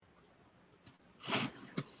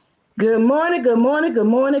Good morning, good morning, good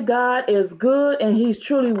morning. God is good and He's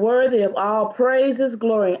truly worthy of all praises,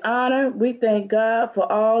 glory, and honor. We thank God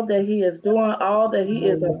for all that He is doing, all that He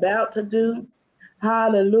is Hallelujah. about to do.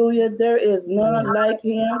 Hallelujah. There is none Yes. like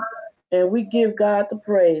Him, and we give God the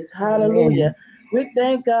praise. Hallelujah. Amen. We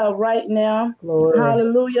thank God right now. Glory.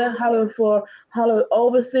 Hallelujah. Hallelujah for Hallelujah.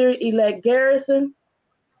 Overseer elect Garrison.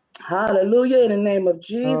 Hallelujah. In the name of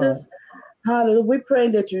Jesus. God. Hallelujah. We pray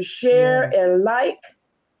that you share Yes. and like.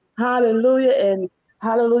 Hallelujah. And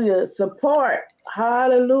hallelujah. Support.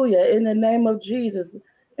 Hallelujah. In the name of Jesus.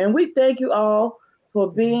 And we thank you all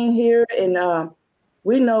for being here. And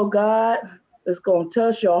we know God is going to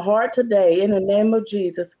touch your heart today in the name of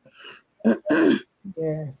Jesus.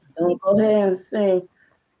 Yes. So go ahead and sing.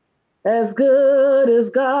 As good as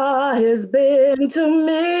God has been to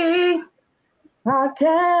me, I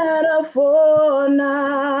can't afford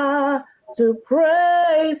not to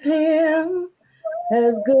praise Him.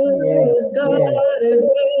 As Yes. good as God Yes. has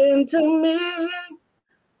been to me,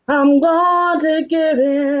 I'm going to give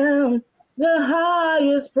Him the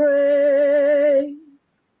highest praise.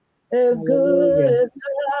 As good Hallelujah. as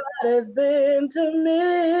God has been to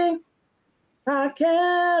me, I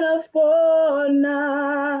can't afford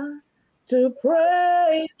not to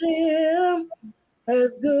praise Him.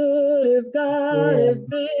 As good as God has Yes.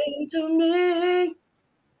 been to me,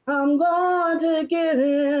 I'm going to give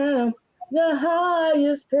Him the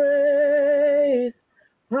highest praise.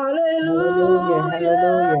 Hallelujah. Hallelujah,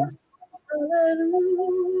 Hallelujah.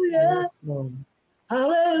 hallelujah, Yes, Lord.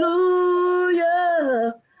 hallelujah,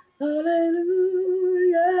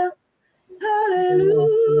 hallelujah,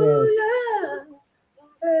 Yes. Yes. hallelujah,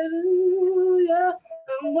 hallelujah.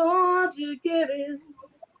 I'm going to give Him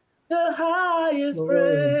the highest Glory.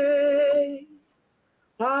 praise.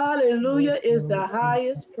 Hallelujah Yes, is the Lord Jesus.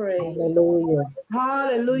 highest praise. Hallelujah.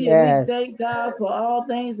 Hallelujah. We Yes. thank God for all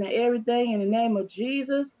things and everything in the name of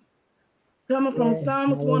Jesus. Coming from Yes.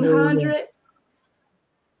 Psalms Hallelujah. 100,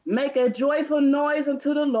 make a joyful noise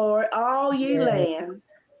unto the Lord, all ye Yes. lands.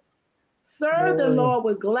 Serve the Glory. Lord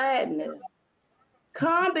with gladness.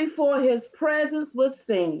 Come before his presence with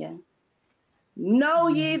singing. Know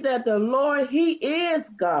ye Yes. that the Lord, he is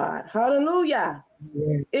God. Hallelujah.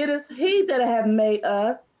 Yes. It is he that have made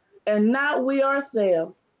us, and not we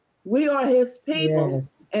ourselves. We are his people Yes.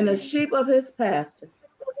 and the sheep of his pasture.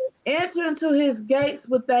 Enter into his gates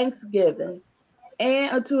with thanksgiving,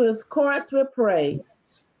 and unto his courts with praise.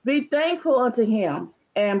 Be thankful unto him,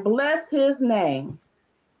 and bless his name.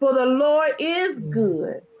 For the Lord is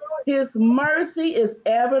good, his mercy is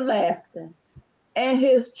everlasting, and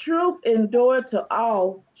his truth endured to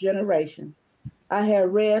all generations. I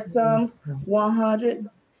have read Yes. Psalms 100,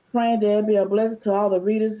 praying there be a blessing to all the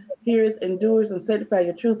readers, hearers, and doers, and sanctify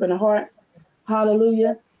your truth in the heart.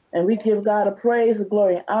 Hallelujah. And we give God a praise, a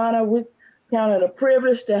glory, and honor. We count it a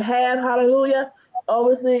privilege to have, hallelujah,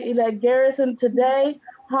 overseer elect Garrison today.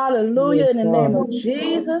 Hallelujah. Yes, In the name God. of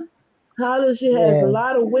Jesus. Hallelujah. She has a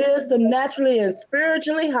lot Yes. of wisdom naturally and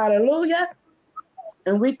spiritually. Hallelujah.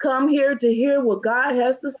 And we come here to hear what God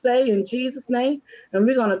has to say in Jesus' name. And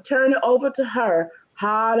we're going to turn it over to her.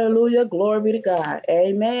 Hallelujah. Glory be to God.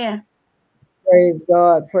 Amen. Praise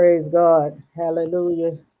God, praise God.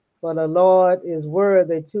 Hallelujah. For the Lord is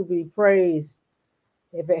worthy to be praised.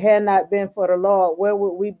 If it had not been for the Lord, where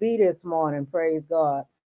would we be this morning? Praise God.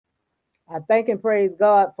 I thank and praise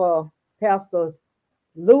God for Pastor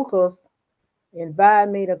Lucas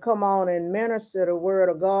inviting me to come on and minister the word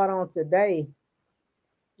of God on today.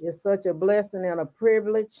 It's such a blessing and a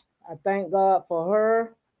privilege. I thank God for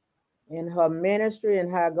her and her ministry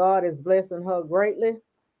and how God is blessing her greatly.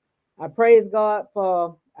 I praise God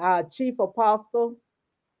for our chief apostle,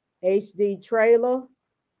 HD Trailer,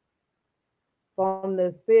 from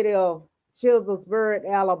the city of Childersburg,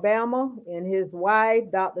 Alabama, and his wife,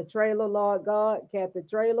 Dr. Trailer, Lord God, Kathy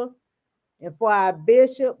Trailer, and for our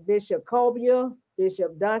bishop, Bishop Cobia,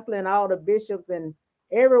 Bishop Dunkley, and all the bishops and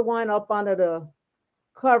everyone up under the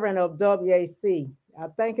covering of WAC. I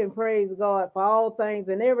thank and praise God for all things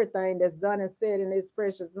and everything that's done and said in his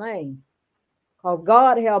precious name. Because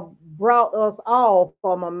God have brought us all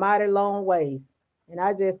from a mighty long ways. And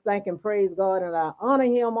I just thank and praise God and I honor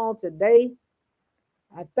him on today.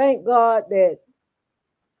 I thank God that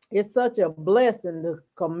it's such a blessing to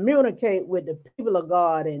communicate with the people of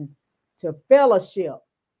God and to fellowship.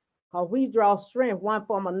 Because we draw strength one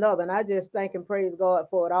from another. And I just thank and praise God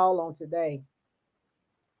for it all on today.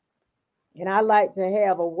 And I like to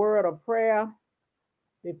have a word of prayer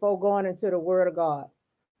before going into the word of God.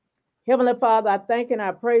 Heavenly Father, I thank and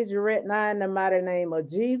I praise you right now in the mighty name of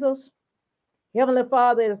Jesus. Heavenly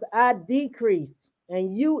Father, as I decrease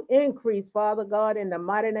and you increase, Father God, in the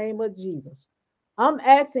mighty name of Jesus. I'm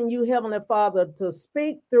asking you, Heavenly Father, to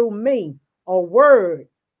speak through me a word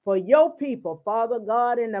for your people, Father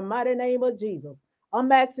God, in the mighty name of Jesus.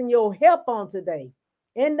 I'm asking your help on today,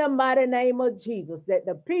 in the mighty name of Jesus, that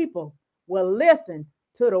the people will listen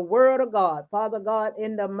to the word of God, Father God,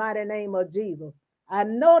 in the mighty name of Jesus. I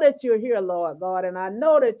know that you're here, Lord God, and I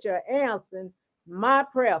know that you're answering my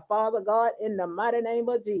prayer, Father God, in the mighty name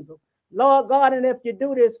of Jesus. Lord God, and if you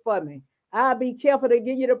do this for me, I'll be careful to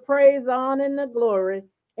give you the praise, honor, and the glory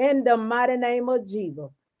in the mighty name of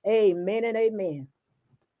Jesus. Amen and amen.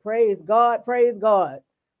 Praise God, praise God.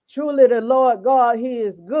 Truly, the Lord God, He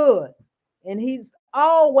is good, and He's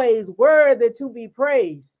always worthy to be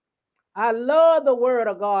praised. I love the word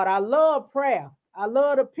of God. I love prayer. I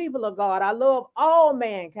love the people of God. I love all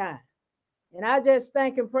mankind. And I just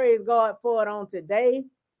thank and praise God for it on today.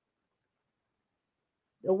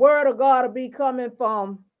 The word of God will be coming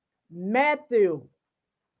from Matthew,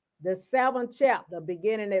 the 7th chapter,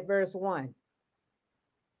 beginning at verse 1.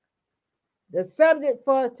 The subject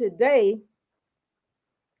for today,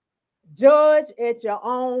 judge at your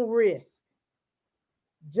own risk.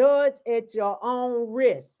 Judge at your own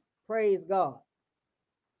risk. Praise God.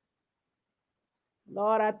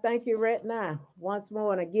 Lord, I thank you right now, once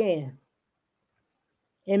more and again.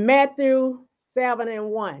 In Matthew 7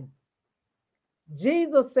 and 1,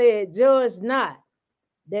 Jesus said, judge not,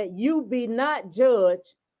 that you be not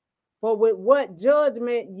judged, for with what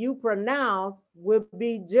judgment you pronounce will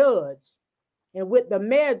be judged, and with the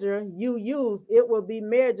measure you use, it will be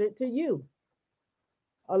measured to you.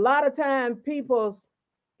 A lot of times, people's,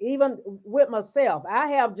 even with myself, I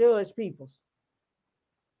have judged people.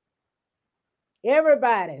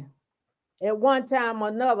 Everybody at one time or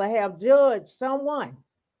another have judged someone.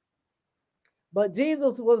 But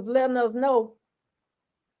Jesus was letting us know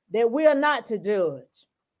that we are not to judge.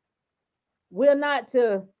 We're not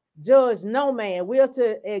to judge no man. We're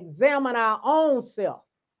to examine our own self.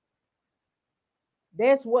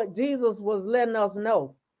 That's what Jesus was letting us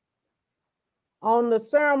know. On the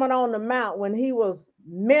Sermon on the Mount, when he was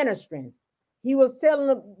ministering, he was telling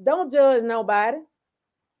them, don't judge nobody.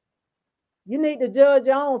 You need to judge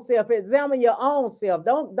your own self, examine your own self.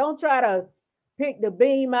 Don't try to pick the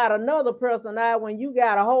beam out of another person's eye when you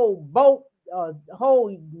got a whole boat, a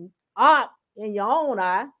whole arc in your own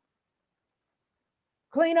eye.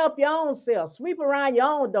 Clean up your own self. Sweep around your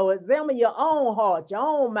own door. Examine your own heart, your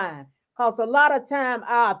own mind. Because a lot of time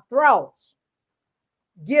our thoughts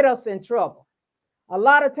get us in trouble. A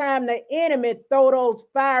lot of time the enemy throw those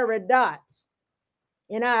fiery dots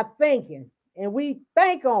in our thinking, and we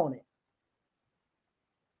think on it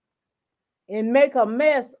and make a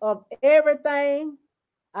mess of everything,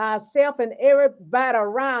 ourselves and everybody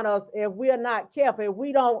around us, if we're not careful. If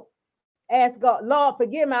we don't ask God, Lord,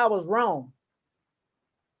 forgive me, I was wrong.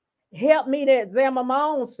 Help me to examine my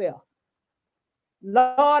own self.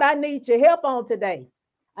 Lord, I need your help on today.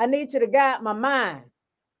 I need you to guide my mind.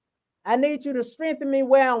 I need you to strengthen me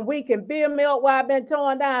where I'm weak and build me up where I've been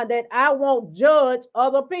torn down, that I won't judge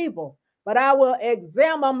other people, but I will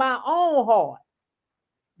examine my own heart,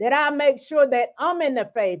 that I make sure that I'm in the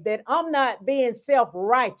faith, that I'm not being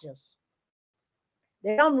self-righteous,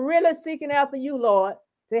 that I'm really seeking after you, Lord,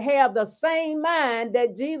 to have the same mind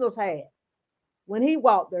that Jesus had when he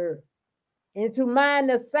walked the earth, and to mind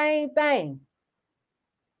the same thing,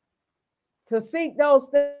 to seek those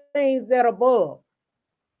things that are above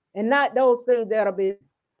and not those things that are beneath,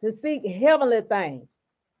 to seek heavenly things.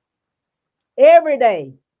 Every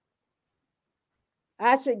day,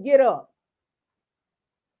 I should get up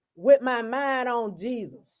with my mind on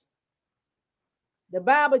Jesus. The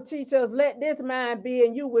Bible teaches us, let this mind be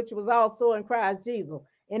in you, which was also in Christ Jesus.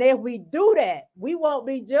 And if we do that, we won't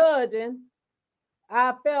be judging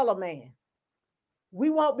our fellow man. We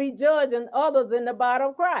won't be judging others in the body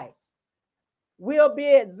of Christ. We'll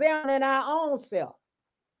be examining our own self.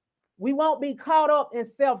 We won't be caught up in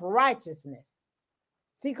self-righteousness.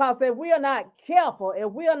 See, because if we are not careful,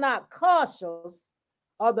 if we are not cautious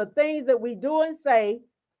of the things that we do and say,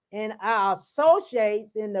 and our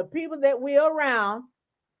associates and the people that we're around,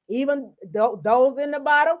 even those in the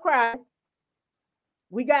body of Christ,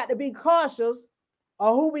 we got to be cautious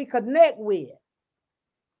of who we connect with,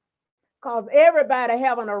 because everybody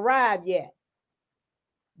haven't arrived yet.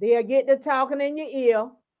 They'll get to talking in your ear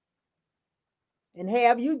and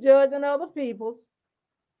have you judging other people's.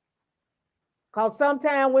 Because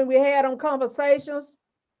sometimes when we had them conversations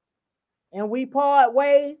and we part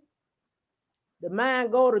ways, the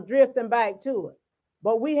mind go to drifting back to it.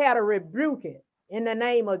 But we had to rebuke it in the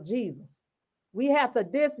name of Jesus. We have to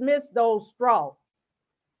dismiss those straws.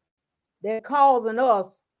 that causing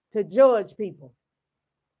us to judge people.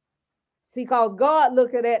 See, because God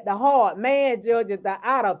looking at the heart, man judges the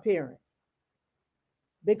outer appearance.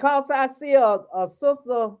 Because I see a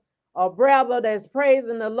sister, a brother that's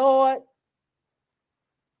praising the Lord,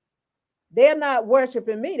 they're not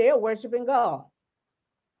worshiping me, they're worshiping God.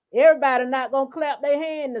 Everybody not going to clap their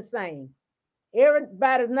hand the same.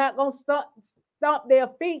 Everybody's not going to stomp their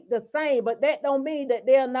feet the same, but that don't mean that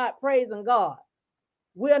they're not praising God.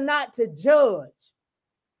 We're not to judge.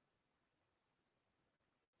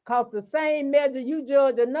 Because the same measure you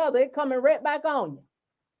judge another, it coming right back on you.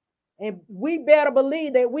 And we better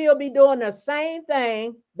believe that we'll be doing the same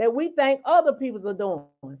thing that we think other people are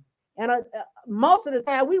doing. And most of the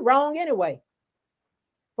time, we wrong anyway.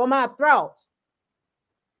 From our thoughts.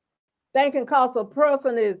 Thinking because a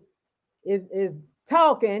person is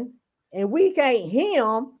talking and we can't hear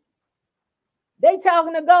them, they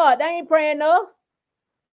talking to God. They ain't praying to us.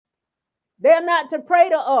 They're not to pray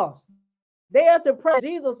to us. They are to pray in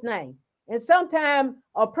Jesus' name. And sometimes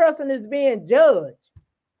a person is being judged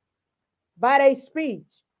by their speech.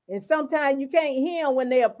 And sometimes you can't hear them when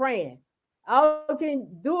they are praying. All you can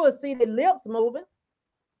do is see their lips moving.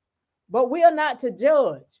 But we are not to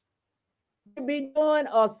judge. We'll be doing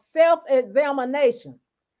a self-examination.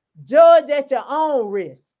 Judge at your own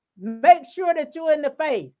risk. Make sure that you're in the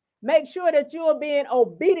faith. Make sure that you are being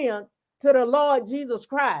obedient to the Lord Jesus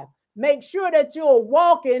Christ. Make sure that you are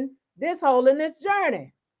walking this holiness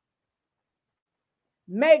journey.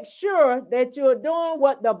 Make sure that you're doing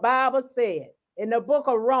what the Bible said in the book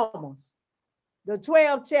of Romans, the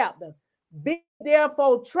 12th chapter. Be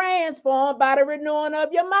therefore transformed by the renewing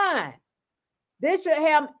of your mind. This should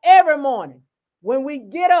happen every morning when we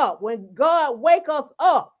get up, when God wake us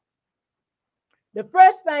up. The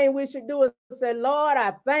first thing we should do is say, Lord,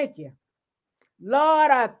 I thank you.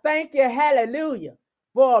 Lord, I thank you, hallelujah,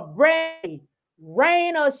 for a brand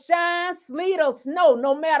rain or shine, sleet or snow,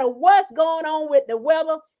 no matter what's going on with the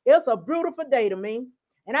weather, it's a beautiful day to me.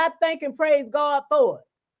 And I thank and praise God for it.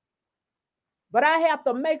 But I have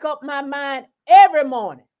to make up my mind every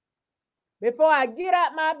morning before I get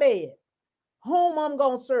out my bed, whom I'm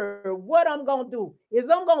going to serve, what I'm going to do. Is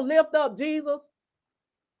I'm going to lift up Jesus?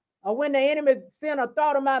 Or when the enemy sent a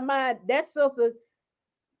thought in my mind, that sister,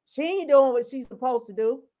 she ain't doing what she's supposed to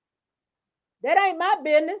do. That ain't my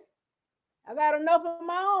business. I got enough of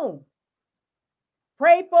my own.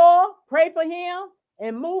 Pray for him,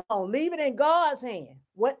 and move on. Leave it in God's hand.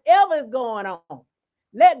 Whatever is going on,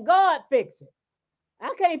 let God fix it.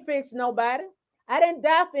 I can't fix nobody. I didn't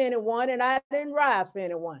die for anyone, and I didn't rise for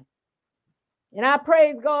anyone. And I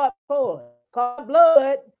praise God for it. Because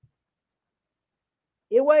blood,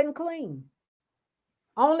 it wasn't clean.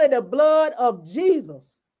 Only the blood of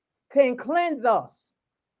Jesus can cleanse us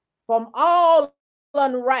from all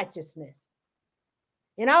unrighteousness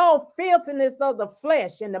and all filthiness of the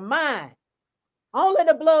flesh and the mind. Only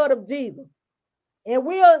the blood of Jesus. And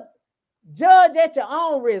we'll judge at your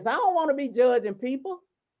own risk. I don't want to be judging people.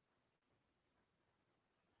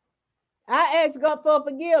 I asked God for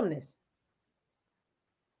forgiveness.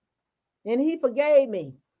 And he forgave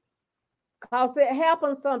me. Because it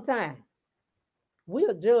happens sometimes.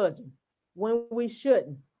 We're judging when we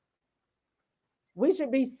shouldn't. We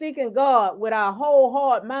should be seeking God with our whole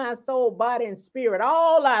heart, mind, soul, body, and spirit,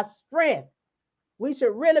 all our strength. We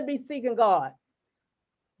should really be seeking God.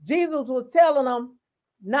 Jesus was telling them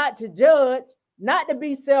not to judge, not to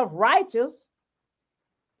be self-righteous.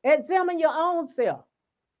 Examine your own self.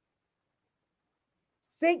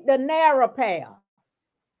 Seek the narrow path.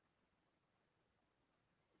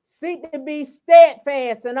 Seek to be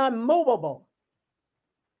steadfast and unmovable.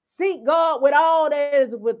 Seek God with all that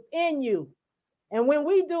is within you. And when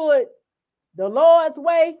we do it the Lord's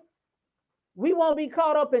way, we won't be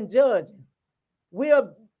caught up in judging.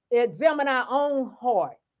 We'll examine our own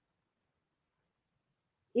heart.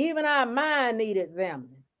 Even our mind needs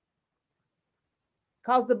examining.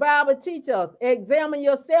 Because the Bible teaches us, examine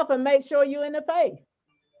yourself and make sure you're in the faith.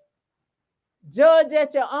 Judge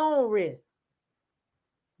at your own risk.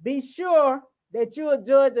 Be sure that you are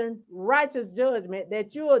judging righteous judgment,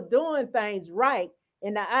 that you are doing things right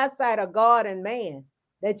in the eyesight of God and man,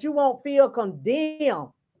 that you won't feel condemned.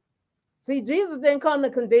 See, Jesus didn't come to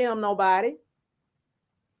condemn nobody.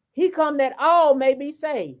 He come that all may be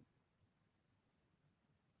saved.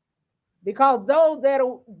 Because those that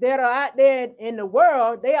are out there in the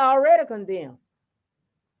world, they are already condemned.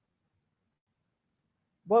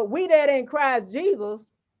 But we that in Christ Jesus,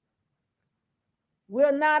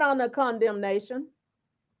 we're not under condemnation.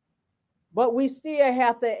 But we still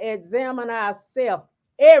have to examine ourselves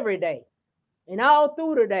every day and all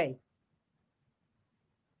through the day.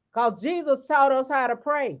 Because Jesus taught us how to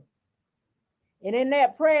pray. And in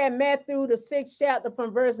that prayer, in Matthew, the 6th chapter,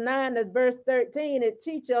 from verse 9 to verse 13, it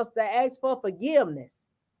teaches us to ask for forgiveness.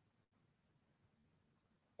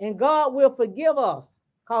 And God will forgive us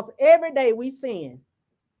because every day we sin.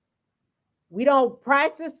 We don't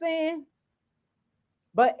practice sin,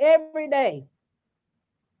 but every day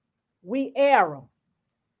we err.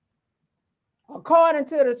 According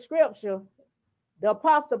to the scripture, the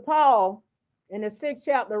Apostle Paul, in the 6th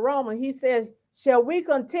chapter of Romans, he says, shall we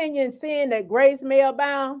continue in sin that grace may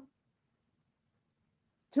abound?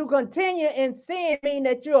 To continue in sin means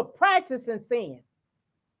that you're practicing sin.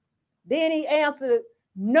 Then he answered,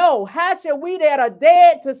 no, how shall we that are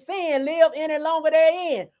dead to sin live any longer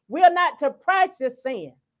therein? We're not to practice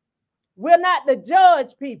sin. We're not to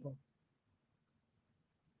judge people.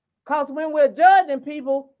 Because when we're judging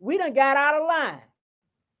people, we done got out of line.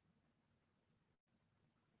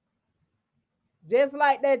 Just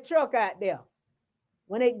like that truck out there.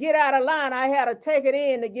 When it get out of line, I had to take it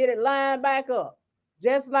in to get it lined back up.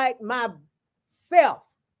 Just like myself.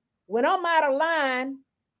 When I'm out of line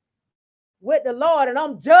with the Lord and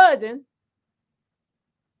I'm judging,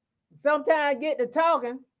 sometimes I get to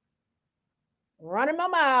talking, running my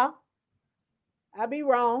mouth, I be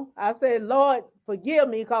wrong. I said, Lord, forgive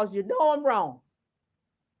me because you know I'm wrong.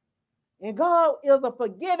 And God is a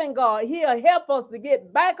forgiving God. He'll help us to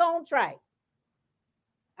get back on track.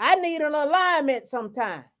 I need an alignment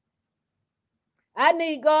sometime. I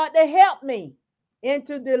need God to help me and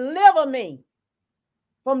to deliver me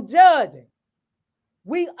from judging.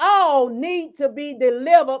 We all need to be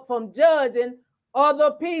delivered from judging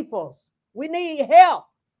other peoples. We need help,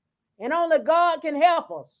 and only God can help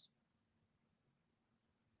us.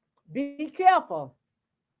 Be careful.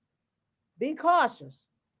 Be cautious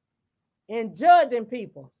in judging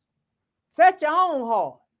people. Set your own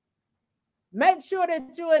heart. Make sure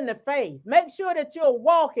that you're in the faith. Make sure that you're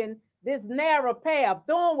walking this narrow path,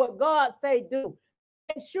 doing what God say do.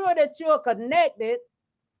 Make sure that you're connected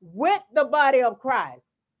with the body of Christ.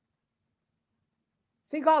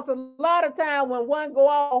 See, because a lot of time when one go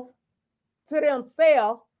off to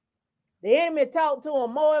themselves, the enemy talk to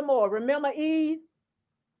them more and more. Remember Eve?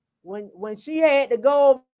 When she had to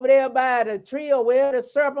go over there by the tree or where the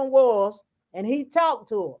serpent was, and he talked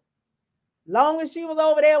to her. Long as she was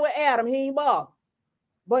over there with Adam, he ain't bothered.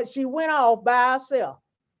 But she went off by herself.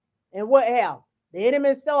 And what happened? The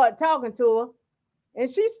enemy started talking to her,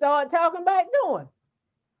 and she started talking back to him.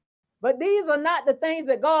 But these are not the things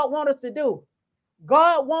that God wants us to do.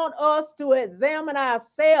 God wants us to examine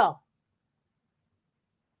ourselves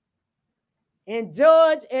and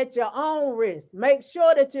judge at your own risk. Make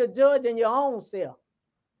sure that you're judging your own self.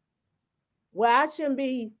 Well, I shouldn't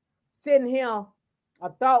be sitting here. A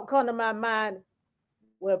thought come to my mind.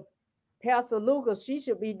 Well, Pastor Lucas, she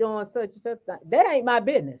should be doing such and such thing. That ain't my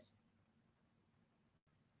business.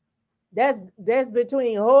 That's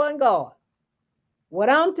between her and God. What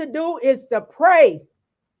I'm to do is to pray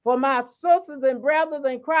for my sisters and brothers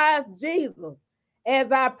in Christ Jesus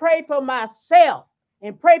as I pray for myself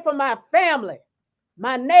and pray for my family,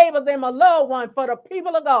 my neighbors and my loved ones, for the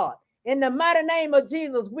people of God. In the mighty name of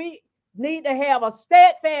Jesus, we need to have a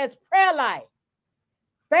steadfast prayer life,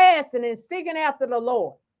 fasting and seeking after the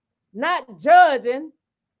Lord, not judging.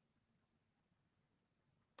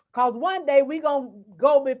 Because one day we're going to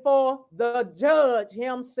go before the judge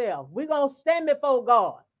himself. We're going to stand before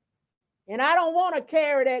God. And I don't want to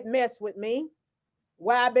carry that mess with me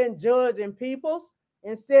where I've been judging people's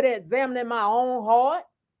instead of examining my own heart.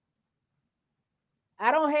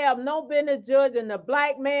 I don't have no business judging the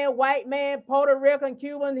black man, white man, Puerto Rican,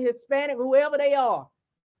 Cuban, Hispanic, whoever they are.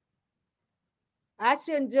 I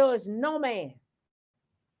shouldn't judge no man.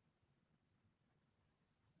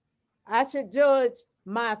 I should judge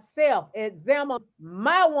myself, examine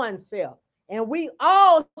my oneself. And we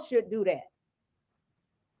all should do that.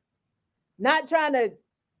 Not trying to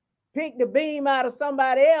pick the beam out of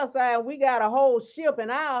somebody else's eye. We got a whole ship in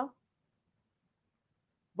our.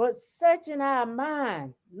 But searching our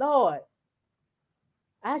mind, Lord,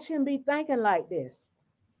 I shouldn't be thinking like this.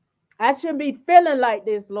 I shouldn't be feeling like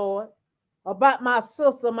this, Lord, about my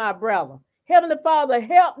sister, my brother. Heavenly Father,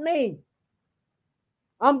 help me.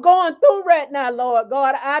 I'm going through right now, Lord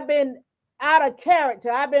God. I've been out of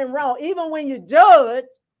character. I've been wrong. Even when you judge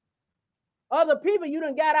other people, you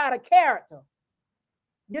done got out of character.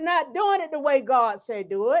 You're not doing it the way God said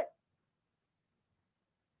do it.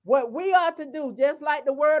 What we are to do, just like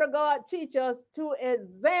the word of God teach us, to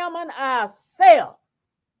examine ourselves.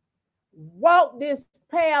 Walk this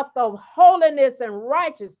path of holiness and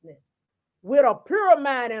righteousness with a pure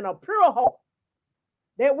mind and a pure heart.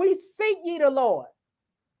 That we seek ye the Lord.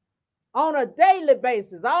 on a daily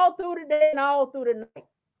basis, all through the day and all through the night.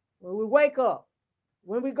 When we wake up,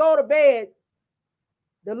 when we go to bed,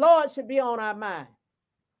 the Lord should be on our mind.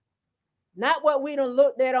 Not what we done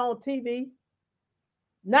looked at on TV,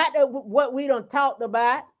 not what we done talked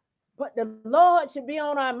about, but the Lord should be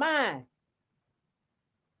on our mind.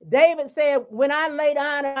 David said, when I lay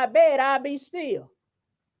down in my bed, I'll be still.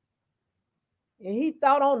 And he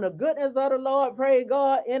thought on the goodness of the Lord, praise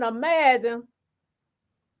God, and imagine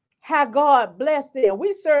how God blessed them.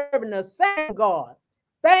 We serving the same God.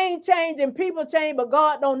 Things change and people change, but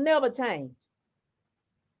God don't never change.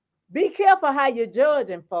 Be careful how you're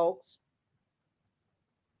judging, folks.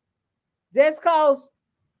 Just because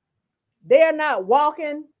they're not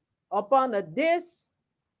walking up under this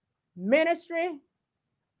ministry,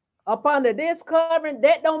 up under this covering,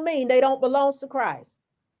 that don't mean they don't belong to Christ.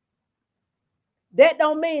 That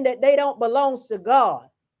don't mean that they don't belong to God.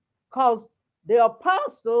 Because the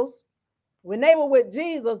apostles, when they were with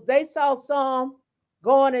Jesus, they saw some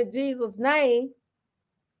going in Jesus' name,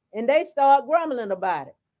 and they start grumbling about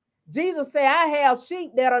it. Jesus said, I have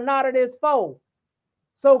sheep that are not of this fold.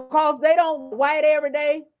 So because they don't white every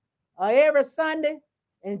day or every Sunday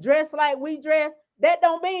and dress like we dress, that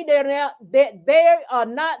don't mean that they are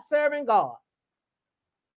not serving God.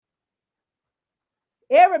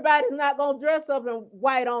 Everybody's not going to dress up in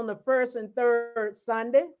white on the first and third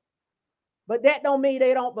Sunday, but that don't mean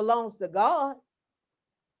they don't belong to God.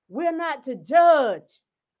 We're not to judge.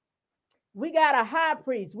 We got a high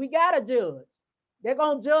priest. We got to judge. They're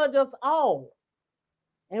going to judge us all.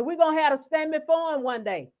 And we're going to have to stand before him one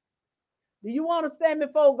day. Do you want to stand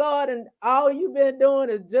before God and all you've been doing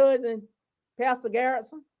is judging Pastor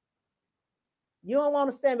Garrison? You don't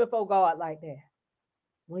want to stand before God like that.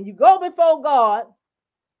 When you go before God,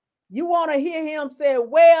 you want to hear him say,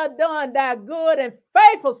 well done, thy good and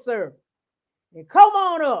faithful servant. And come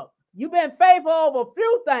on up. You've been faithful over a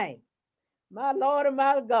few things. My Lord and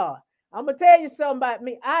my God. I'm going to tell you something about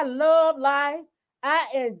me. I love life. I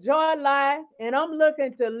enjoy life. And I'm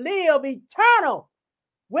looking to live eternal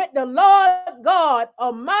with the Lord God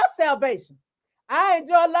of my salvation. I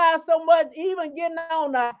enjoy life so much, even getting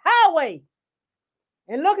on the highway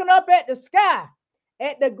and looking up at the sky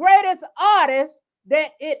at the greatest artist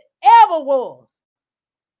that it ever was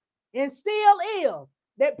and still is,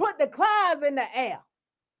 that put the clouds in the air,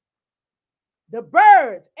 the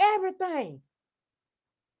birds, everything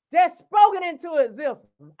just spoken into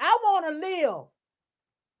existence. I want to live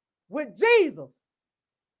with Jesus.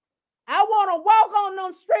 I want to walk on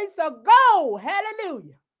them streets of gold.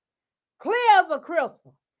 Hallelujah. Clear as a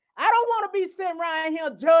crystal. I don't want to be sitting around here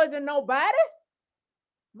judging nobody.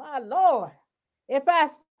 My Lord. If I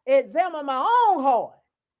examine my own heart,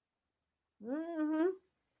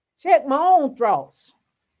 check my own thoughts.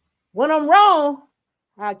 When I'm wrong,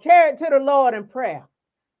 I carry it to the Lord in prayer.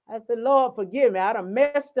 I said, Lord, forgive me. I done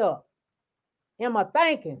messed up in my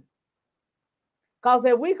thinking. Because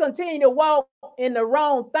if we continue to walk in the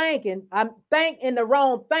wrong thinking,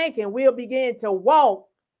 we'll begin to walk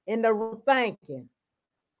in the wrong thinking.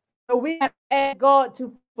 So we have to ask God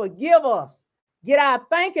to forgive us. Get our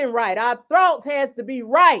thinking right. Our thoughts has to be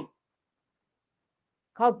right.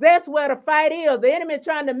 Because that's where the fight is. The enemy is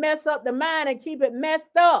trying to mess up the mind and keep it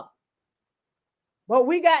messed up. But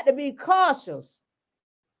we got to be cautious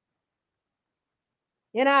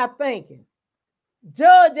in our thinking.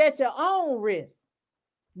 Judge at your own risk.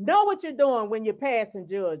 Know what you're doing when you're passing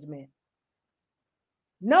judgment.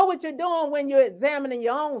 Know what you're doing when you're examining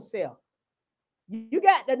your own self. You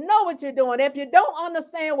got to know what you're doing. If you don't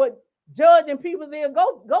understand what judging people is,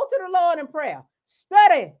 go to the Lord in prayer.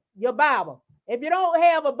 Study your Bible. If you don't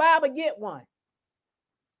have a Bible, get one.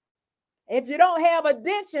 If you don't have a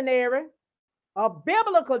dictionary, a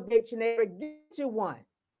biblical dictionary, get you one.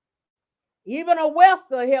 Even a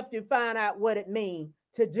Webster will help you find out what it means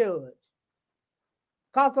to judge.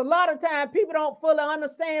 Because a lot of times people don't fully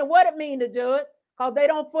understand what it means to judge because they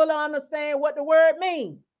don't fully understand what the word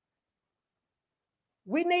means.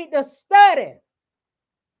 We need to study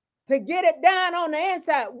to get it down on the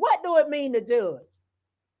inside. What do it mean to judge?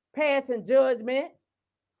 Passing judgment,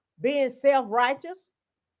 being self-righteous.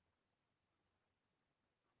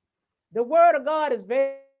 The word of God is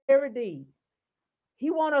very, very deep.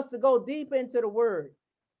 He wants us to go deep into the word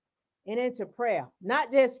and into prayer,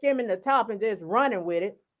 not just skimming the top and just running with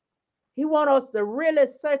it. He wants us to really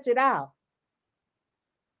search it out.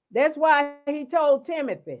 That's why he told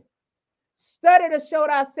Timothy, study to show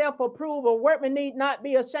thyself approved, a workman need not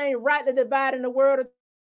be ashamed, rightly dividing the word of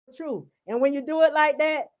truth. And when you do it like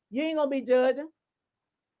that, you ain't going to be judging.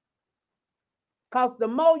 Because the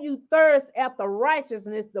more you thirst after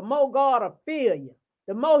righteousness, the more God will fill you.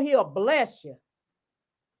 the more he'll bless you.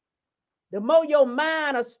 The more your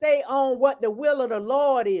mind will stay on what the will of the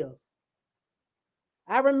Lord is.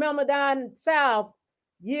 I remember down south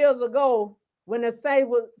years ago when the saints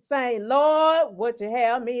was saying, Lord, what you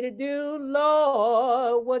have me to do?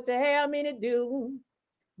 Lord, what you have me to do?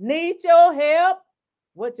 Need your help?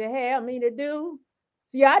 What you have me to do?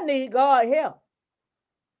 See, I need God's help.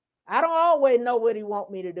 I don't always know what he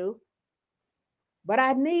wants me to do, but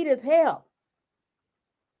I need his help.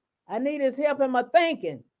 I need his help in my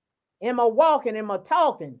thinking, in my walking, in my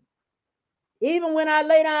talking. Even when I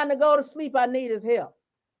lay down to go to sleep, I need his help.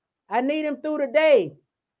 I need him through the day.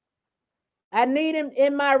 I need him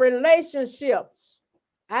in my relationships.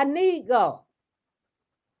 I need God.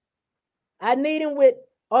 I need him with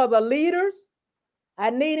other leaders. I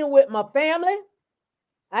need him with my family.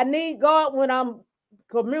 I need God when I'm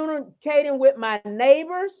communicating with my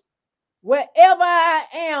neighbors. Wherever I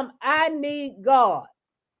am, I need God.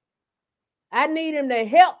 I need him to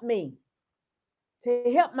help me,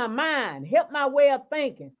 to help my mind, help my way of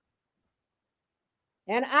thinking.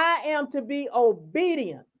 And I am to be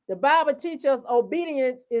obedient. The Bible teaches us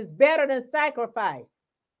obedience is better than sacrifice.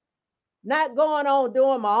 Not going on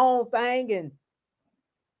doing my own thing and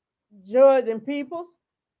judging people.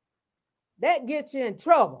 That gets you in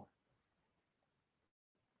trouble.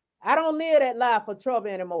 I don't live that life for trouble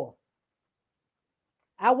anymore.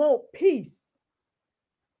 I want peace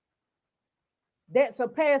that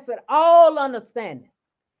surpasses all understanding.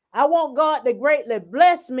 I want God to greatly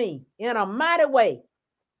bless me in a mighty way.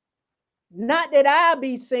 Not that I'll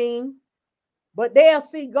be seen, but they'll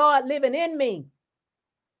see God living in me.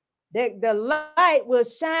 That the light will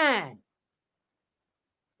shine.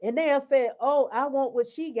 And they'll say, oh, I want what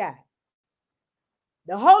she got.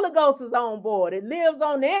 The Holy Ghost is on board. It lives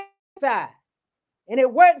on the inside. And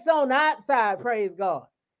it works on the outside, praise God.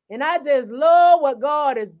 And I just love what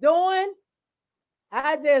God is doing.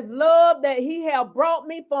 I just love that he have brought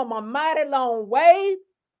me from a mighty long ways,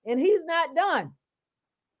 and he's not done.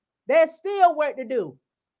 There's still work to do.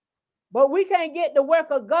 But we can't get the work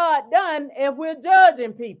of God done if we're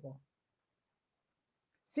judging people.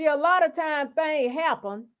 See, a lot of times things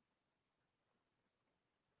happen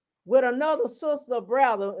with another sister or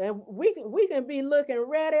brother, and we can be looking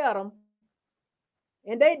right at them,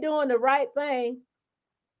 and they doing the right thing,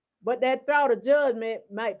 but that thought of judgment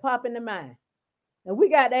might pop in the mind. And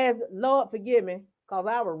we got to ask, Lord, forgive me, because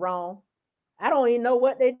I was wrong. I don't even know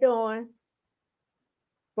what they're doing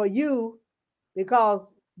for you, because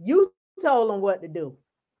you told them what to do.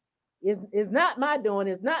 It's not my doing.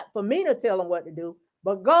 It's not for me to tell them what to do,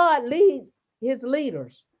 but God leads his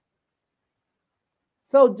leaders.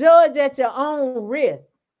 So judge at your own risk.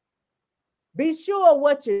 Be sure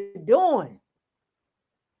what you're doing,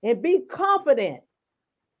 and be confident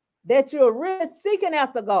that you're really seeking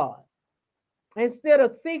after God instead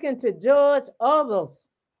of seeking to judge others.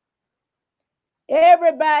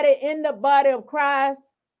 Everybody in the body of Christ,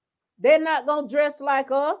 they're not going to dress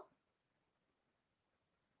like us.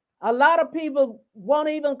 A lot of people won't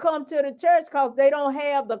even come to the church because they don't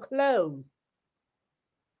have the clothes.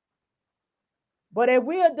 But if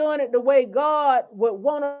we are doing it the way God would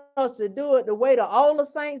want us to do it, the way the older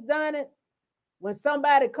saints done it, when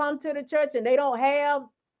somebody come to the church and they don't have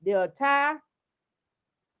the attire,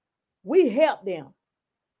 we help them.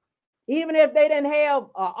 Even if they didn't have an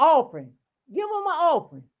offering, give them an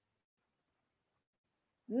offering.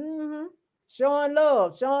 Showing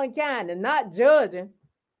love, showing kindness, not judging.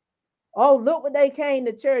 Oh, look what they came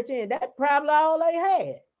to church in. That's probably all they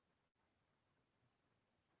had.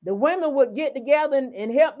 The women would get together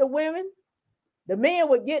and help the women. The men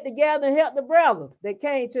would get together and help the brothers that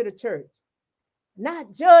came to the church.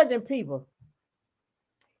 Not judging people.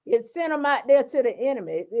 It sent them out there to the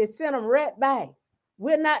enemy. It sent them right back.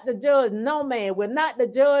 We're not to judge no man. We're not to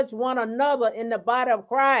judge one another in the body of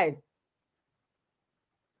Christ.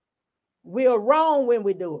 We are wrong when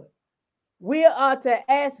we do it. We are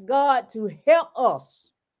to ask God to help us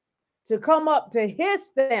to come up to his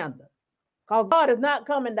standard, because God is not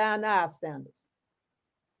coming down to our standards.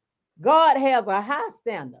 God has a high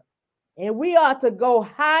standard, and we are to go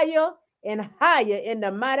higher and higher in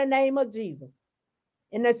the mighty name of Jesus,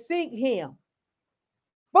 and to seek him,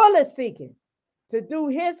 fully seeking to do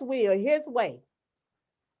his will, his way,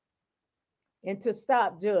 and to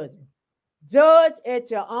stop judging. Judge at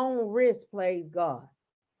your own risk, praise God.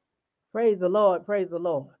 Praise the Lord, praise the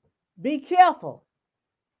Lord. Be careful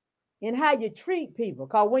in how you treat people,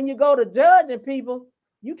 because when you go to judging people,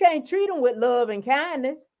 you can't treat them with love and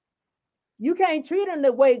kindness. You can't treat them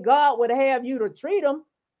the way God would have you to treat them,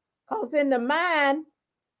 because in the mind,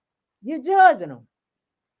 you're judging them.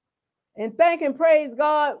 And thank and praise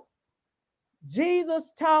God,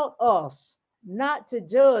 Jesus taught us not to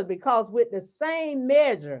judge, because with the same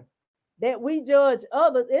measure that we judge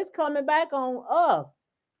others, it's coming back on us.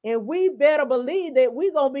 And we better believe that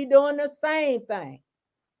we're going to be doing the same thing.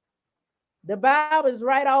 The Bible is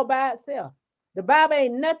right all by itself. The Bible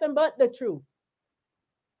ain't nothing but the truth.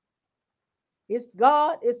 It's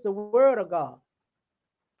God, it's the word of God.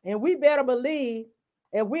 And we better believe,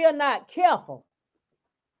 if we are not careful,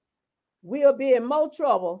 we'll be in more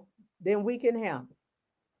trouble than we can handle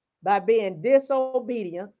by being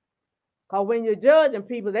disobedient. Because when you're judging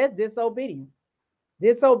people, that's disobedience.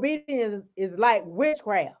 Disobedience is like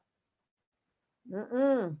witchcraft.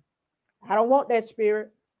 I don't want that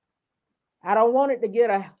spirit. I don't want it to get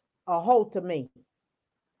a hold to me.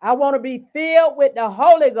 I want to be filled with the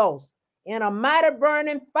Holy Ghost in a mighty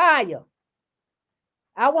burning fire.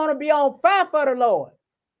 I want to be on fire for the Lord.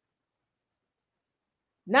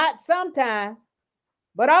 Not sometime,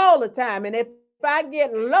 but all the time. And if I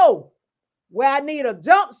get low where I need a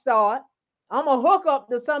jump start, I'm going to hook up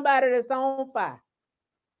to somebody that's on fire.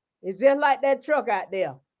 It's just like that truck out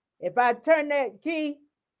there. If I turn that key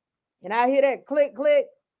and I hear that click, click,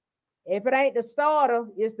 if it ain't the starter,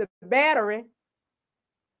 it's the battery.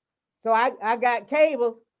 So I got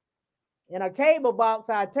cables in a cable box.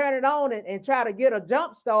 I turn it on and try to get a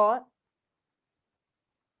jump start.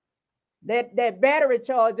 That battery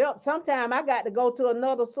charge up. Sometimes I got to go to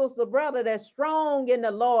another sister brother that's strong in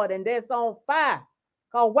the Lord and that's on fire.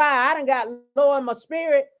 Because why? I done got low in my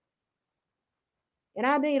spirit and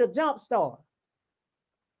I need a jump start.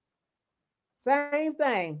 Same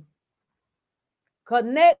thing.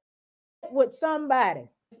 Connect with somebody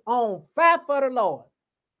that's on fire for the Lord,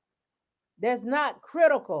 that's not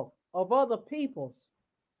critical of other people's,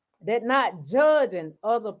 that's not judging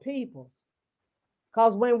other people's.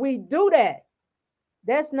 Because when we do that,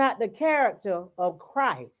 that's not the character of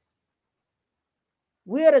Christ.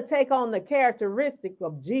 We're to take on the characteristic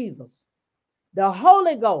of Jesus. The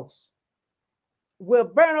Holy Ghost will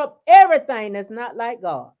burn up everything that's not like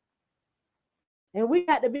God. And we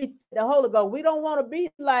got to be the Holy Ghost. We don't want to be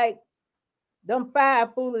like them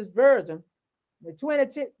 5 foolish virgins. The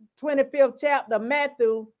 25th chapter of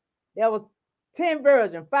Matthew, there was 10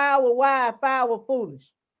 virgins. 5 were wise, 5 were foolish.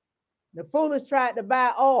 The foolish tried to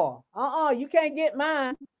buy oil. You can't get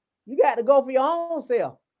mine. You got to go for your own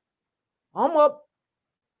self. I'm up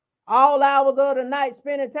all hours of the night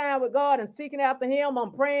spending time with God and seeking after him.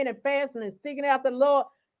 I'm praying and fasting and seeking after the Lord.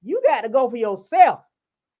 You got to go for yourself.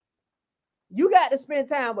 You got to spend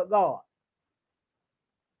time with God.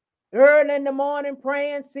 Early in the morning,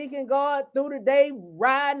 praying, seeking God through the day,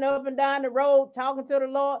 riding up and down the road, talking to the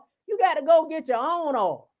Lord. You got to go get your own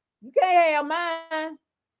oil. You can't have mine.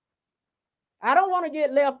 I don't want to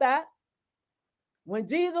get left out. When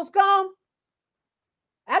Jesus comes,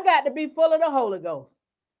 I got to be full of the Holy Ghost.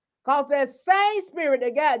 Because that same spirit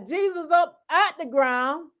that got Jesus up out the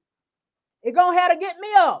ground, it's going to have to get me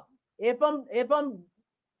up if I'm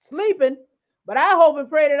sleeping. But I hope and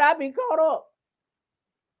pray that I be caught up,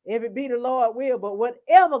 if it be the Lord will. But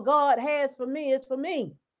whatever God has for me is for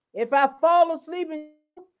me. If I fall asleep,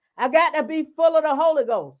 I got to be full of the Holy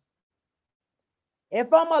Ghost.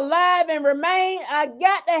 If I'm alive and remain, I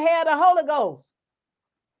got to have the Holy Ghost.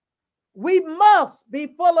 We must be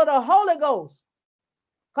full of the Holy Ghost.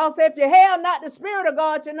 Because if you have not the Spirit of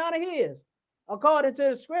God, you're none of his, according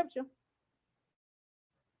to the scripture.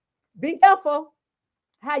 Be careful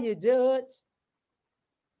how you judge.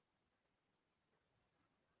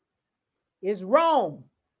 It's wrong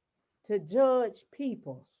to judge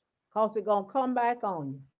people, because it's going to come back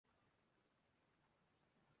on you.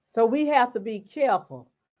 So we have to be careful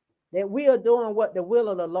that we are doing what the will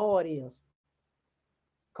of the Lord is.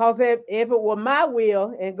 Because if it were my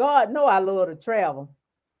will, and God know I love to travel,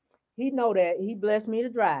 he know that. He blessed me to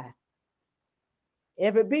drive.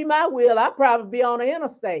 If it be my will, I'd probably be on the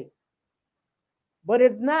interstate. But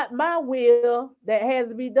it's not my will that has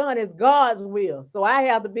to be done. It's God's will. So I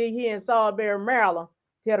have to be here in Salisbury, Maryland,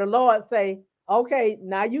 till the Lord say, okay,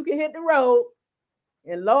 now you can hit the road.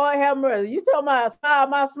 And Lord have mercy. You told my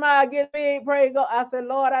smile get big, praise God. I said,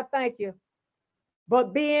 Lord, I thank you.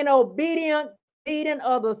 But being obedient, leading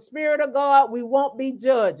of the Spirit of God, we won't be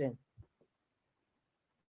judging.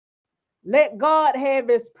 Let God have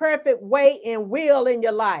his perfect way and will in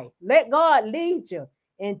your life. Let God lead you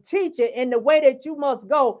and teach you in the way that you must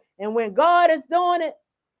go. And when God is doing it,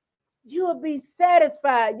 you will be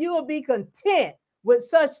satisfied. You will be content with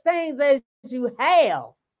such things as you have.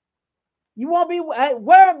 You won't be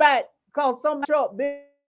worried about because some truck bigger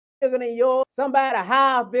than yours, somebody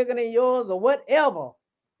house bigger than yours, or whatever.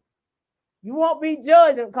 You won't be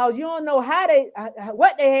judging because you don't know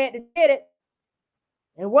what they had to get it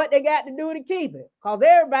and what they got to do to keep it. Because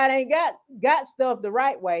everybody ain't got stuff the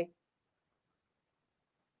right way.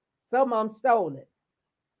 Some of them stole it.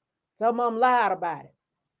 Some of them lied about it.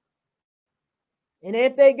 And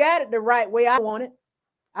if they got it the right way, I want it.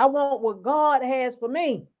 I want what God has for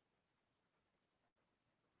me.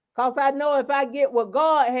 Because I know if I get what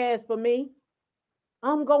God has for me,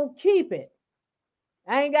 I'm going to keep it.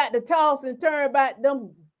 I ain't got to toss and turn about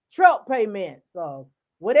them truck payments or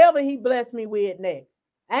whatever he blessed me with next.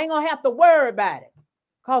 I ain't going to have to worry about it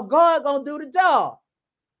because God going to do the job.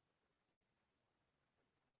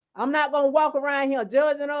 I'm not going to walk around here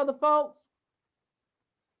judging other folks,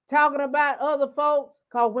 talking about other folks,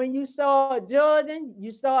 because when you start judging,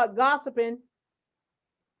 you start gossiping.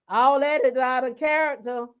 All that is out of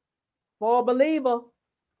character for a believer.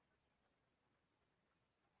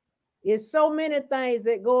 It's so many things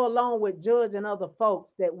that go along with judging other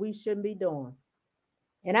folks that we shouldn't be doing.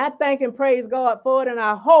 And I thank and praise God for it. And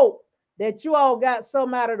I hope that you all got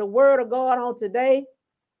some out of the word of God on today.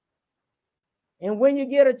 And when you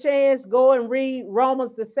get a chance, go and read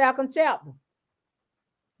Romans, the 2nd chapter.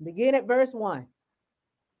 Begin at verse 1.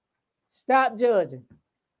 Stop judging.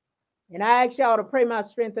 And I ask y'all to pray my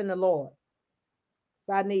strength in the Lord.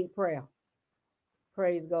 So I need prayer.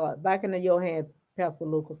 Praise God. Back into your hand, Pastor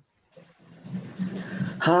Lucas.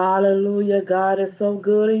 Hallelujah. God is so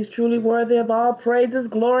good. He's truly worthy of all praises,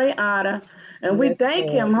 glory, honor. And we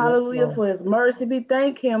thank him, hallelujah, for his mercy. We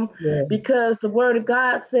thank him because the word of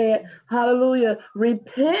God said, hallelujah,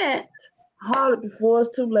 repent, hallelujah, before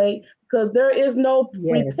it's too late, because there is no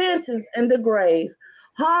repentance in the grave.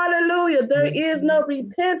 Hallelujah. There is no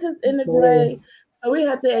repentance in the grave. So we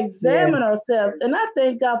have to examine ourselves. And I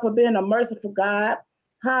thank God for being a merciful God.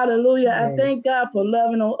 Hallelujah. I thank God for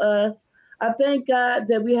loving on us. I thank God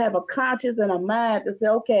that we have a conscience and a mind to say,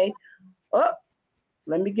 okay,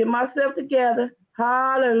 let me get myself together.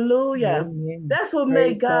 Hallelujah. Amen. That's what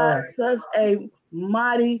made God such a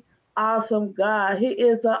mighty, awesome God. He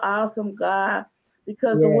is an awesome God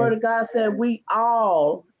because the word of God said we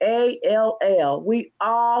all, A-L-L, we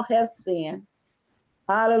all have sinned.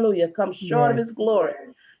 Hallelujah. Come short of his glory.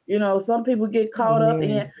 You know, some people get caught up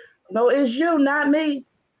in, no, it's you, not me.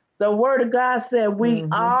 The word of God said we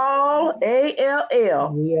all,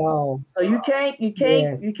 A-L-L. We all. So you can't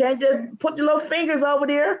just put your little fingers over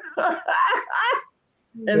there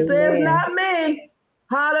and say it's not me.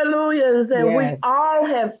 Hallelujah. And say we all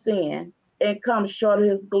have sinned and come short of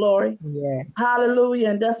his glory. Hallelujah.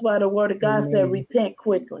 And that's why the word of God said repent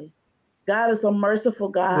quickly. God is a merciful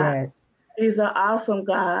God. He's an awesome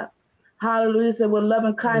God. Hallelujah. Said with love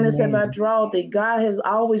and kindness have I drawn thee. God has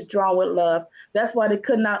always drawn with love. That's why they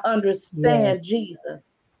could not understand Jesus.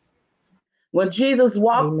 When Jesus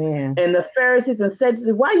walked and the Pharisees and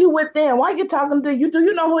Sadducees, why are you with them? Why are you talking to you? Do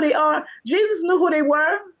you know who they are? Jesus knew who they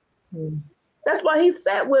were. That's why he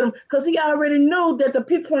sat with them, because he already knew that the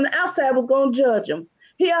people from the outside was going to judge him.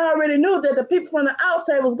 He already knew that the people from the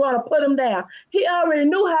outside was going to put him down. He already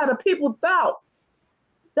knew how the people thought.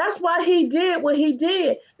 That's why he did what he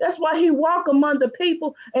did. That's why he walked among the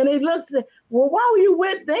people and he looked and said, well, why were you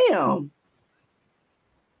with them?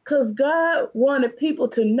 Because God wanted people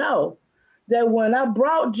to know that when I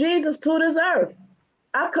brought Jesus to this earth,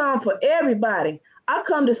 I come for everybody. I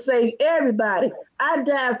come to save everybody. I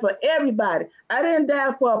died for everybody. I didn't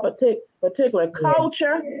die for a particular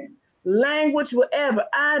culture, language, whatever.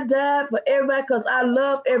 I died for everybody because I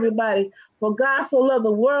love everybody. For God so loved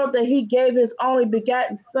the world that he gave his only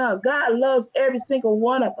begotten son. God loves every single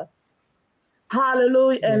one of us.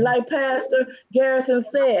 Hallelujah. And like Pastor Garrison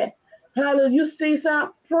said, hallelujah, you see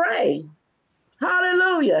something? Pray.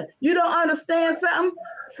 Hallelujah. You don't understand something?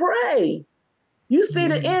 Pray. You see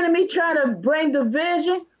the enemy trying to bring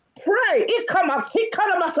division? Pray.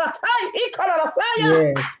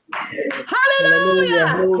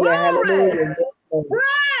 Hallelujah. Glory.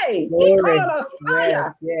 Pray.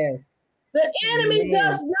 The enemy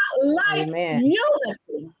does not like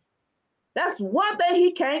unity. That's one thing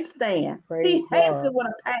he can't stand. He hates it with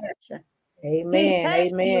a passion.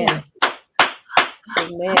 Amen.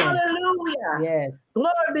 Hallelujah.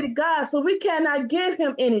 Glory be to God. So we cannot give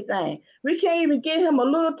him anything. We can't even give him a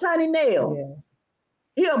little tiny nail.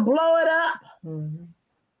 He'll blow it up.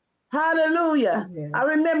 Hallelujah. I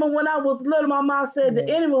remember when I was little, my mom said the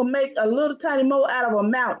enemy will make a little tiny mole out of a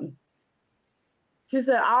mountain. She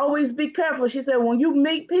said, always be careful. She said, when you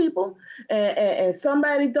meet people and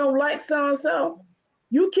somebody don't like so-and-so,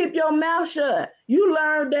 you keep your mouth shut. You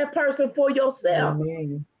learn that person for yourself.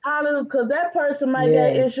 Hallelujah. Because that person might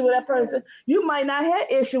get an issue with that person. You might not have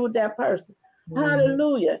issue with that person.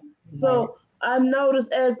 Hallelujah. Right. So I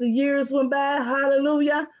noticed as the years went by,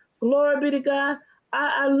 hallelujah, glory be to God,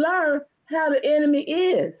 I learned how the enemy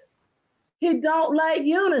is. He don't like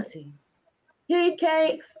unity. He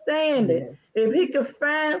can't stand it. Yes. If he can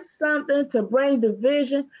find something to bring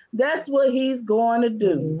division, that's what he's going to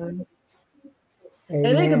do. Mm-hmm. And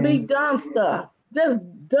it could be Amen. dumb stuff, just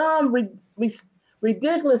dumb,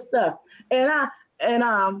 ridiculous stuff. And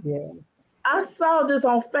Yeah. I saw this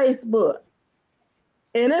on Facebook,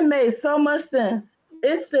 and it made so much sense.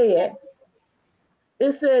 It said,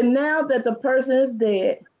 now that the person is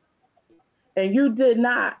dead, and you did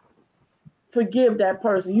not forgive that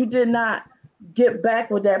person, you did not get back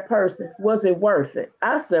with that person. Was it worth it?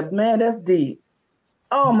 I said, man, that's deep.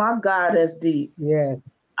 Oh my God, that's deep.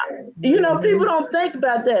 Yes. People Mm-hmm. don't think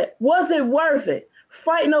about that. Was it worth it?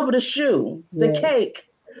 Fighting over the shoe, the Yes. cake,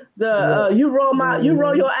 the Yes. you roll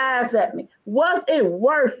Mm-hmm. your eyes at me. Was it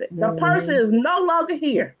worth it? The person Mm-hmm. is no longer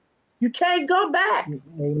here. You can't go back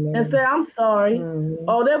and say, Amen. I'm sorry. Mm-hmm.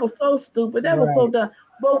 Oh, that was so stupid. That was so Right. dumb.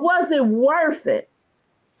 But was it worth it?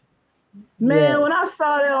 Man, when Yes. I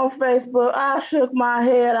saw that on Facebook, I shook my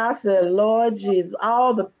head. I said, Lord Jesus,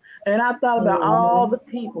 and I thought about all Mm-hmm. the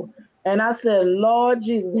people. And I said, Lord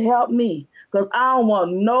Jesus, help me. Because I don't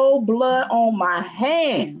want no blood on my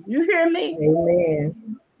hands. You hear me? Amen.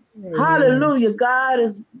 Amen. Hallelujah. God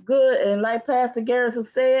is good. And like Pastor Garrison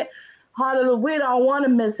said, hallelujah, we don't want to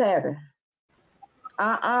miss heaven.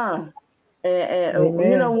 Uh-uh.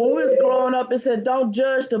 Amen. When we was growing up, it said, don't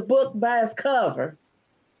judge the book by its cover.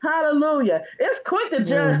 Hallelujah. It's quick to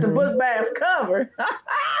judge the Mm-hmm. book by its cover.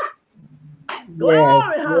 Yes.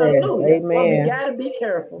 Glory, Yes. hallelujah. But we Amen. got to be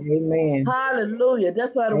careful. Amen. Hallelujah.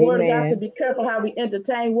 That's why the word of God said, Amen. be careful how we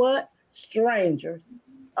entertain what? Strangers.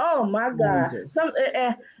 Oh my God. Strangers.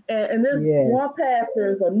 And this Yes. one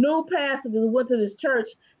pastor is a new pastor that went to this church.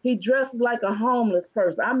 He dressed like a homeless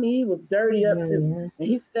person. I mean, he was dirty up too. Mm-hmm. And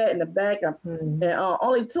he sat in the back. Mm-hmm. And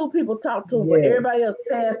only two people talked to him, but Yes. everybody else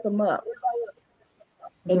passed him up.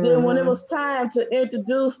 And then when it Mm-hmm. was time to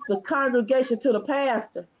introduce the congregation to the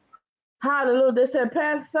pastor, hallelujah, they said,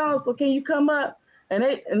 Pastor so can you come up? And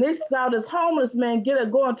they saw this homeless man get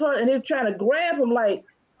up going toward, and they're trying to grab him like,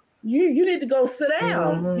 you need to go sit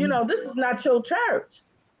down. Mm-hmm. This is not your church.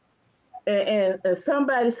 And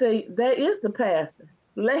somebody say, that is the pastor.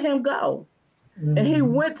 Let him go. And he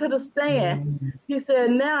Mm-hmm. went to the stand. Mm-hmm. He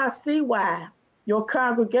said, now I see why your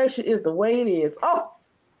congregation is the way it is. Oh,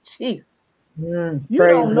 jeez. You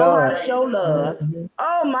Praise don't know how to God. show love. Mm-hmm.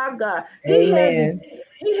 Oh my God. Amen.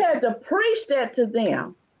 He had to preach that to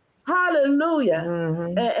them. Hallelujah.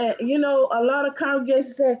 Mm-hmm. And a lot of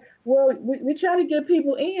congregations say, well, we try to get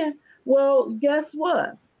people in. Well, guess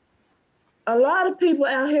what? A lot of people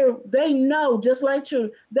out here, they know, just like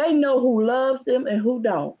you, they know who loves them and who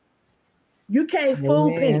don't. You can't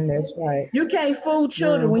fool Amen. people. That's right. You can't fool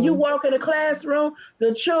children. When you Mm-hmm. walk in a classroom,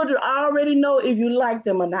 the children already know if you like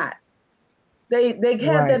them or not. They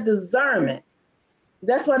have Right. that discernment.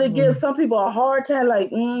 That's why they give Mm-hmm. some people a hard time, like,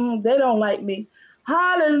 they don't like me.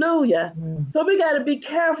 Hallelujah. So we got to be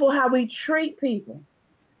careful how we treat people.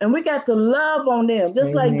 And we got to love on them,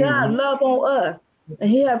 just like God Amen. love on us. And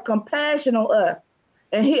he have compassion on us.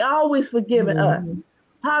 And he always forgiving Mm-hmm. us.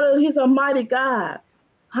 Hallelujah. He's a mighty God.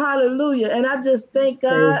 Hallelujah. And I just thank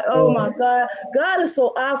God. Praise Oh my God. God. God is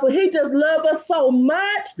so awesome. He just loves us so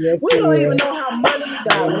much. Yes, We He don't even is. know how much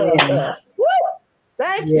God loves Amen. us. Woo!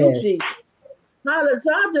 Thank you, Yes. Jesus. Hallelujah.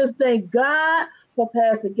 So I just thank God for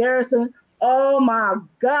Pastor Garrison. Oh my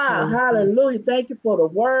God. Praise God. Hallelujah. Thank you for the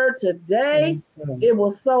word today. Praise God. It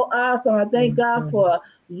was so awesome. I thank Praise God God. for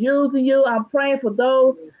using you. I'm praying for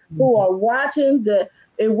those Yes. who are watching that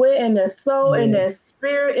it went in their soul and their Yes.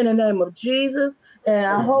 spirit in the name of Jesus. And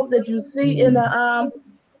I Yes. hope that you see in the Mm.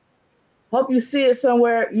 hope you see it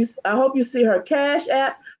somewhere. I hope you see her cash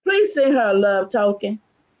app. Please send her a love token.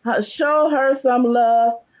 Show her some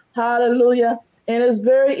love. Hallelujah. And it's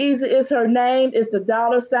very easy. It's her name. It's the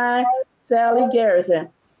 $ Sally Garrison.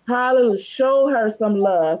 Hallelujah. Show her some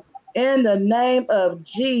love in the name of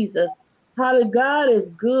Jesus. Hallelujah. God is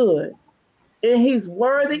good and he's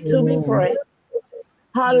worthy to be Amen. praised.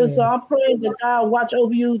 Hallelujah. So Yes. I'm praying that God watch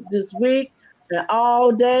over you this week and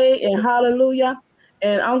all day and hallelujah.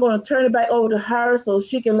 And I'm going to turn it back over to her so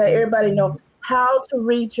she can let everybody know how to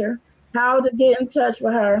reach her, how to get in touch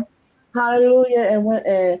with her. Hallelujah.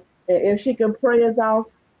 And if she can pray us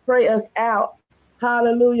out.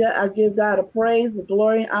 Hallelujah. I give God a praise, the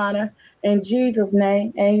glory, and honor. In Jesus'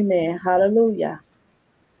 name, amen. Hallelujah.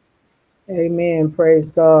 Amen.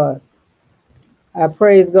 Praise God. I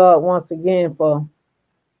praise God once again for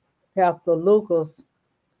Pastor Lucas.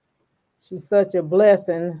 She's such a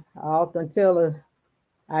blessing. I often tell her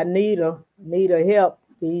I need a help.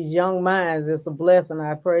 These young minds, it's a blessing.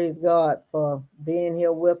 I praise God for being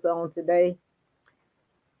here with on today.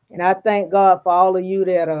 And I thank God for all of you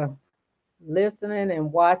that are listening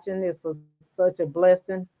and watching. Such a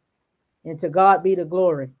blessing. And to God be the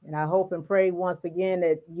glory. And I hope and pray once again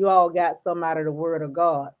that you all got some out of the word of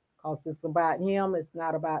God. Because it's about him, it's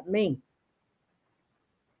not about me.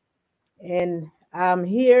 And I'm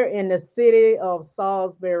here in the city of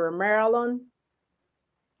Salisbury, Maryland.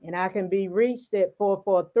 And I can be reached at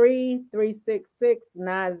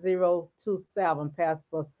 443-366-9027.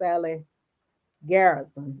 Pastor Sally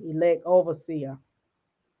Garrison, elect overseer.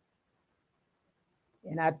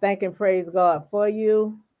 And I thank and praise God for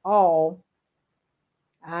you all.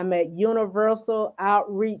 I'm at Universal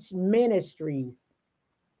Outreach Ministries,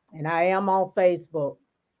 and I am on Facebook.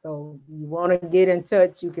 So you want to get in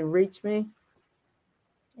touch, you can reach me.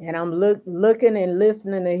 And I'm looking and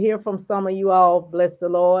listening to hear from some of you all. Bless the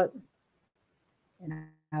Lord. And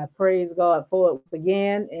I praise God for it once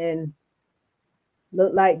again. And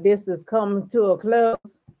look like this is coming to a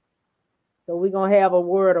close. So we're going to have a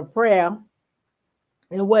word of prayer.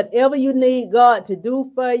 And whatever you need God to do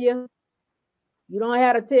for you, you don't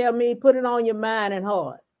have to tell me, put it on your mind and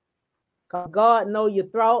heart. Because God knows your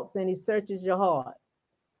thoughts and he searches your heart.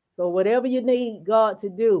 So whatever you need God to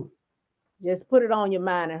do, just put it on your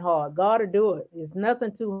mind and heart. God will do it. It's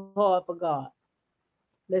nothing too hard for God.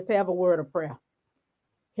 Let's have a word of prayer.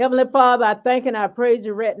 Heavenly Father, I thank and I praise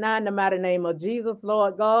you right now in the mighty name of Jesus,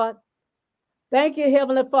 Lord God. Thank you,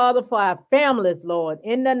 Heavenly Father, for our families, Lord,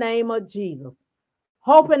 in the name of Jesus.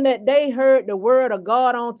 Hoping that they heard the word of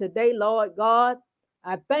God on today, Lord God.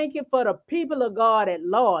 I thank you for the people of God at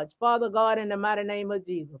large, Father God, in the mighty name of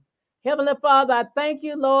Jesus. Heavenly Father, I thank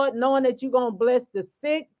you, Lord, knowing that you're going to bless the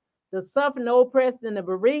sick, the suffering, the oppressed, and the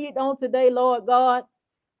bereaved on today, Lord God,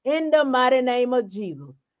 in the mighty name of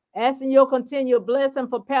Jesus. Asking your continued blessing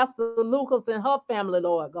for Pastor Lucas and her family,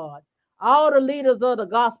 Lord God. All the leaders of the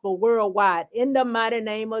gospel worldwide, in the mighty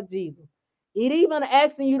name of Jesus. It even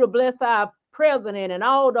asking you to bless our president and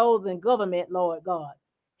all those in government, Lord God.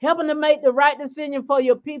 Helping to make the right decision for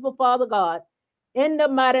your people, Father God, in the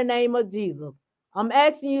mighty name of Jesus. I'm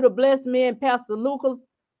asking you to bless me and Pastor Lucas,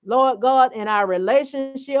 Lord God, in our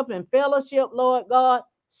relationship and fellowship, Lord God.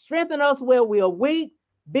 Strengthen us where we are weak.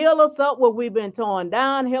 Build us up where we've been torn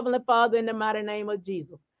down, Heavenly Father, in the mighty name of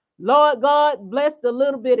Jesus. Lord God, bless the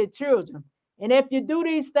little bitty children. And if you do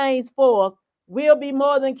these things for us, we'll be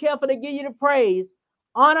more than careful to give you the praise,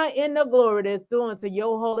 honor, and the glory that's due to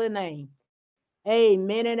your holy name.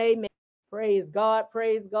 Amen and amen. Praise God,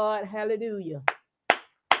 praise God. Hallelujah.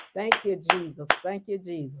 Thank you, Jesus. Thank you,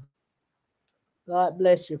 Jesus. God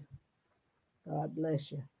bless you. God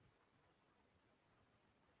bless you.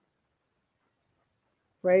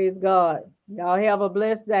 Praise God. Y'all have a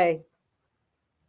blessed day.